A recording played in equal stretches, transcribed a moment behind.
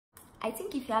I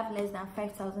think if you have less than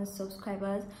 5,000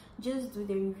 subscribers, just do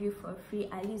the review for free.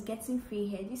 At least getting free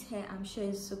hair. This hair I'm sure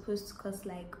is supposed to cost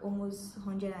like almost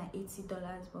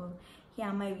 $180, but here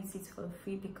am I with it for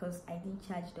free because I didn't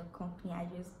charge the company. I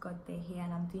just got the hair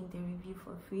and I'm doing the review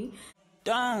for free.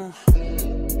 Done.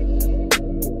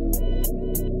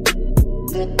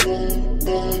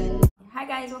 Hi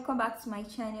guys, welcome back to my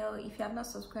channel. If you have not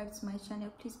subscribed to my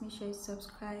channel, please make sure you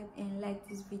subscribe and like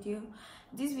this video.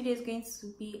 This video is going to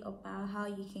be about how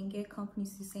you can get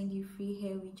companies to send you free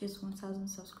hair with just 1,000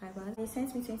 subscribers. They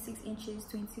sent me 26 inches,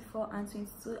 24 and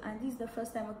 22, and this is the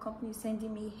first time a company is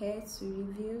sending me hair to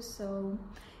review. So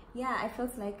yeah, I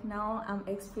felt like now I'm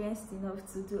experienced enough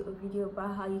to do a video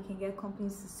about how you can get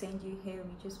companies to send you hair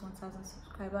with just 1,000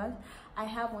 subscribers. I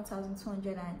have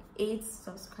 1,208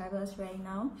 subscribers right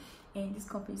now, and this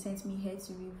company sent me hair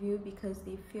to review because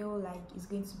they feel like it's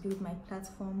going to build my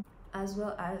platform as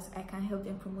well as I can help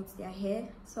them promote their hair.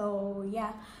 So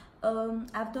yeah,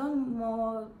 I've done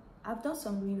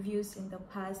some reviews in the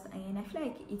past and I feel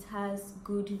like it has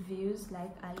good views.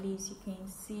 Like at least you can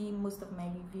see most of my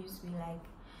reviews with like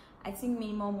I think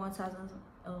minimum 1,000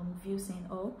 views and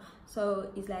all. So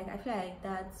it's like I feel like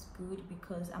that's good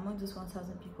because among those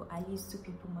 1,000 people, at least 2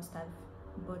 people must have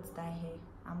bought that hair.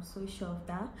 I'm so sure of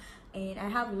that. And I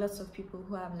have lots of people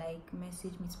who have like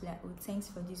messaged me to be like, oh, thanks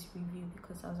for this review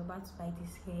because I was about to buy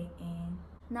this hair and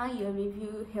now your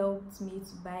review helped me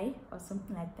to buy, or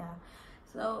something like that.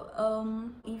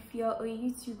 So if you're a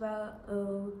YouTuber,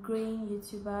 a growing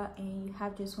YouTuber, and you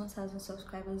have just 1,000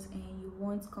 subscribers and you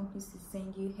want companies to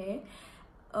send you hair,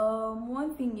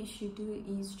 one thing you should do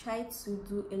is try to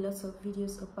do a lot of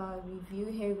videos about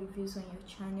hair reviews on your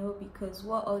channel, because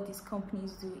what all these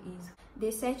companies do is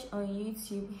they search on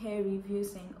YouTube hair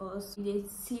reviews, and also they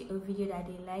see a video that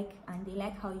they like and they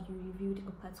like how you reviewed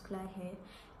a particular hair.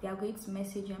 They are going to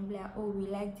message you and be like, oh, we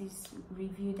like this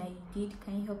review that you did,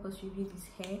 can you help us review this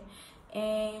hair?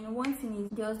 And one thing is,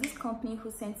 there was this company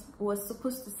who was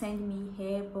supposed to send me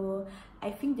hair, but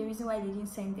I think the reason why they didn't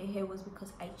send the hair was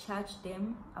because I charged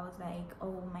them. I was like,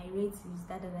 oh, my rate is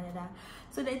da da da da.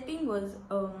 So the thing was,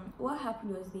 what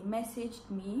happened was they messaged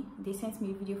me, they sent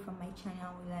me a video from my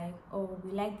channel, and were like, oh,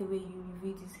 we like the way you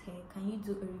review this hair, can you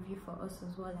do a review for us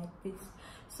as well like this?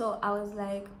 So I was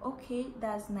like, okay,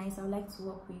 that's nice, I would like to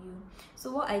work with you.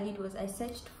 So what I did was I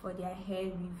searched for their hair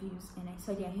reviews and I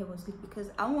saw their hair was good, because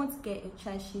I don't want to get a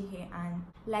trashy hair and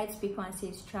lie to people and say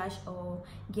it's trash, or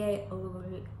get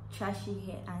a trashy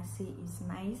hair and say it's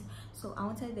nice. So I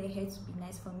wanted the hair to be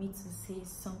nice for me to say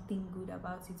something good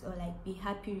about it, or like be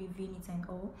happy reviewing it and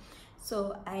all.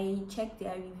 So I checked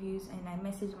their reviews and I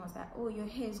messaged them. I was like, oh, your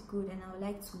hair is good and I would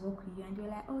like to work with you. And they were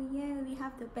like, oh yeah, we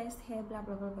have the best hair, blah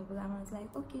blah blah blah blah. And I was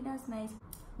like, okay, that's nice.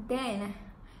 Then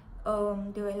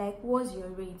they were like, what's your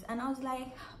rate? And I was like,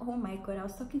 oh my god, I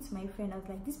was talking to my friend. I was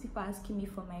like, these people are asking me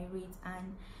for my rate,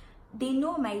 and they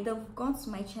know they've gone to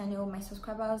my channel. My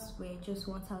subscribers were just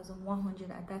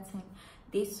 1,100 at that time.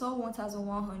 They saw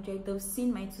 1,100. They've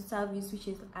seen my total views, which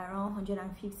is around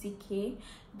 150k.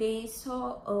 They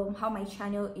saw how my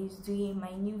channel is doing.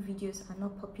 My new videos are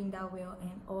not popping that well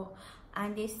and all,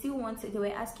 and they still wanted, they were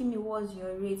asking me, what's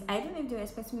your rate? I don't know if they were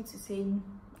expecting me to say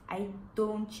I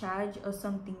don't charge or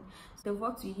something. So they've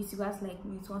worked with YouTubers like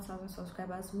me with 1,000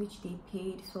 subscribers, which they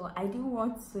paid. So I didn't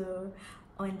want to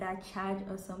undercharge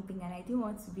or something, and I didn't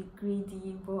want to be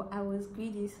greedy, but I was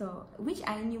greedy. So, which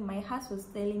I knew, my heart was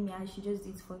telling me I should just do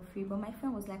it for free, but my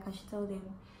friend was like, I should tell them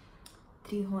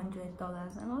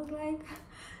 $300, and I was like,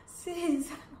 sis.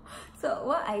 So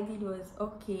what I did was,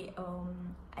 okay,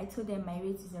 I told them my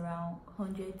rate is around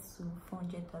 $100 to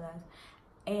 $400.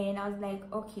 And I was like,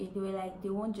 okay. They were like, they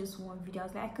want just one video. I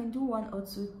was like, I can do 1 or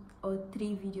 2 or 3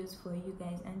 videos for you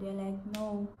guys. And they're like,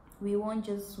 no, we want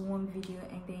just one video,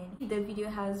 and then if the video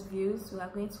has views, we are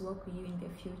going to work with you in the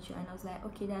future. And I was like,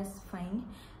 okay, that's fine.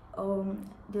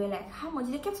 They were like, how much?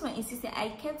 They kept on insisting. I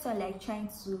kept on like trying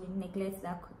to neglect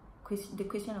that the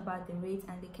question about the rate,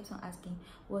 and they kept on asking,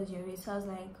 what's your rate? So I was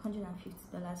like,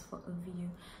 $150 for a video.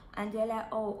 And they're like,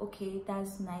 oh, okay,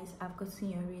 that's nice, I've gotten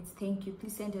your rate, thank you,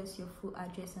 please send us your full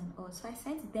address and all. So I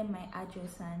sent them my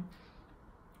address and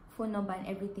phone number and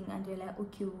everything, and they're like,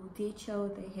 okay, we'll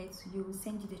DHL the hair to you, we'll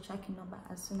send you the tracking number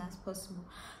as soon as possible.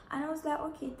 And I was like,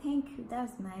 okay, thank you,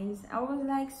 that's nice. I was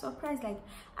like surprised, like,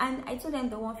 and I told them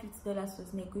the $150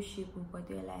 was negotiable, but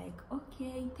they're like,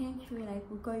 okay, thank you, like,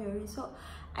 we got your rate. So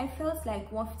I felt like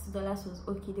 $150 was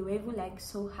okay. They were even like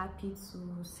so happy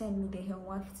to send me the hair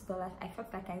 $150. I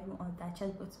felt like I even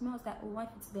undercharged, but to me I was like, oh,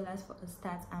 $150 for a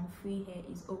start and free hair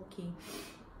is okay.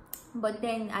 But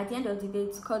then at the end of the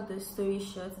day, to cut the story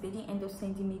short, they didn't end up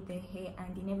sending me the hair,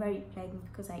 and they never replied me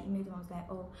because I emailed them. I was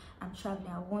like, oh, I'm traveling,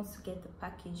 I want to get the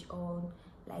package, or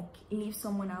like leave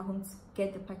someone at home to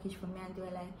get the package for me. And they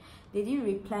were like, they didn't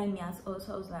reply me at all.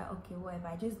 So I was like, okay, whatever.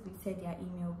 I just deleted their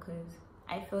email because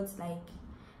I felt like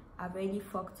I've already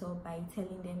fucked up by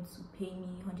telling them to pay me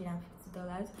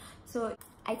 $150. So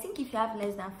I think if you have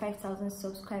less than 5,000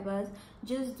 subscribers,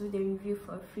 just do the review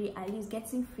for free. At least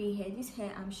getting free hair, this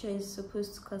hair I'm sure is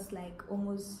supposed to cost like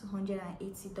almost $180,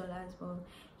 but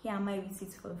here am I with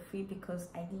it for free because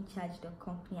I didn't charge the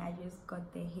company. I just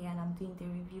got the hair and I'm doing the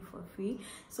review for free.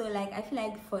 So like I feel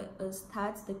like for a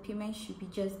start, the payment should be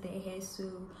just the hair, so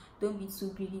don't be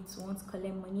too greedy to want to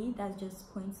collect money. That's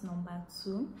just point number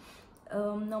 2.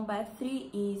 Number 3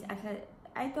 is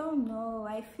I don't know,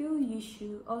 I feel you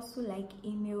should also like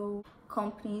email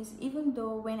companies. Even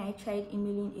though when I tried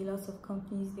emailing a lot of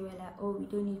companies, they were like, oh, we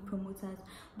don't need promoters.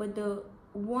 But the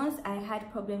ones I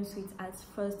had problems with at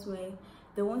first were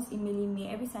the ones emailing me.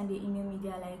 Every time they email me,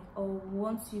 they're like, oh, we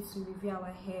want you to review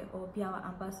our hair or be our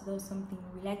ambassador or something,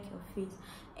 we like your face.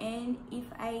 And if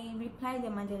I reply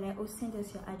them and they're like, oh, send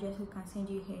us your address, we can send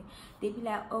you hair, they'd be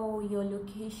like, oh, your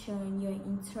location, you're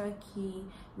in Turkey,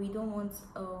 we don't want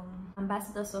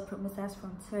ambassadors or promoters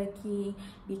from Turkey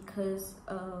because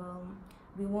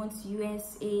we want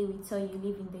USA, we tell you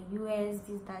live in the US,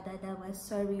 this, that, we're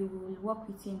sorry, we'll work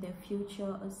with you in the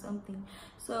future or something.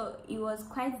 So it was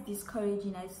quite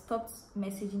discouraging. I stopped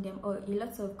messaging them, or a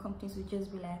lot of companies would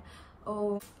just be like,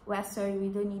 oh, we're sorry, we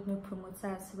don't need no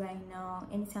promoters right now.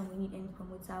 Anytime we need any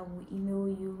promoter, we'll email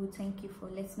you, thank you for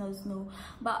letting us know.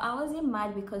 But I wasn't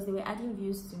mad because they were adding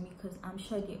views to me, because I'm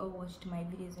sure they all watched my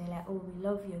videos and like, oh, we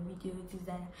love your video, this,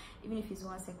 that. Even if it's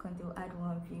 1 second, they'll add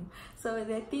 1 view. So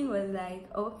the thing was like,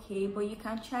 okay, but you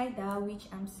can try that, which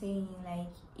I'm saying,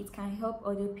 like, it can help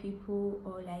other people,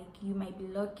 or like you might be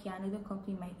lucky, another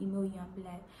company might email you and be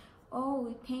like,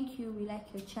 oh, thank you, we like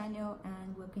your channel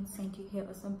and we're going to send you here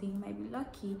or something. You might be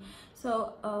lucky.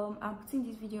 So I'm putting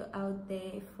this video out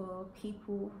there for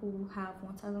people who have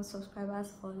 1,000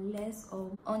 subscribers or less,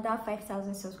 or under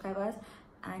 5,000 subscribers,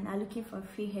 and are looking for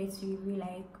free hair to review.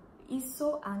 Like, it's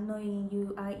so annoying.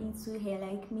 You are into hair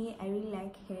like me, I really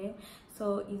like hair,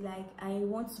 so it's like I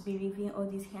want to be reviewing all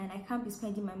this hair and I can't be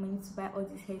spending my money to buy all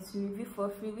this hair to review for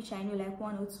free, which I know like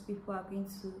 1 or 2 people are going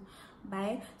to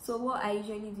buy. So what I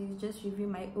usually do is just review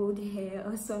my old hair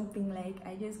or something. Like,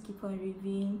 I just keep on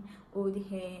reviewing old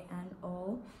hair and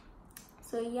all.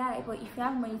 So yeah, but if you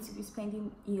have money to be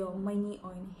spending your money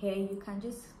on hair, you can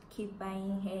just keep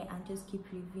buying hair and just keep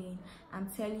reviewing. I'm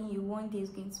telling you, one day is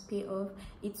going to pay off.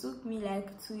 It took me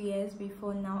like 2 years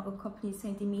before now a company is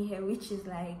sending me hair, which is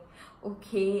like,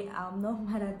 okay, I'm not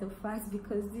mad at the fact,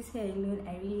 because this hair alone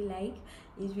I really like.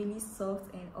 It's really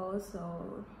soft, and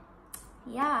also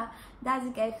yeah, that's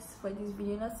it guys for this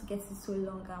video. Not to get it so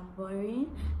long and boring,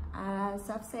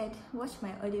 so I've said, watch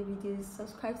my other videos,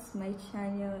 subscribe to my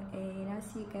channel, and I'll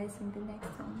see you guys in the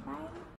next one. Bye.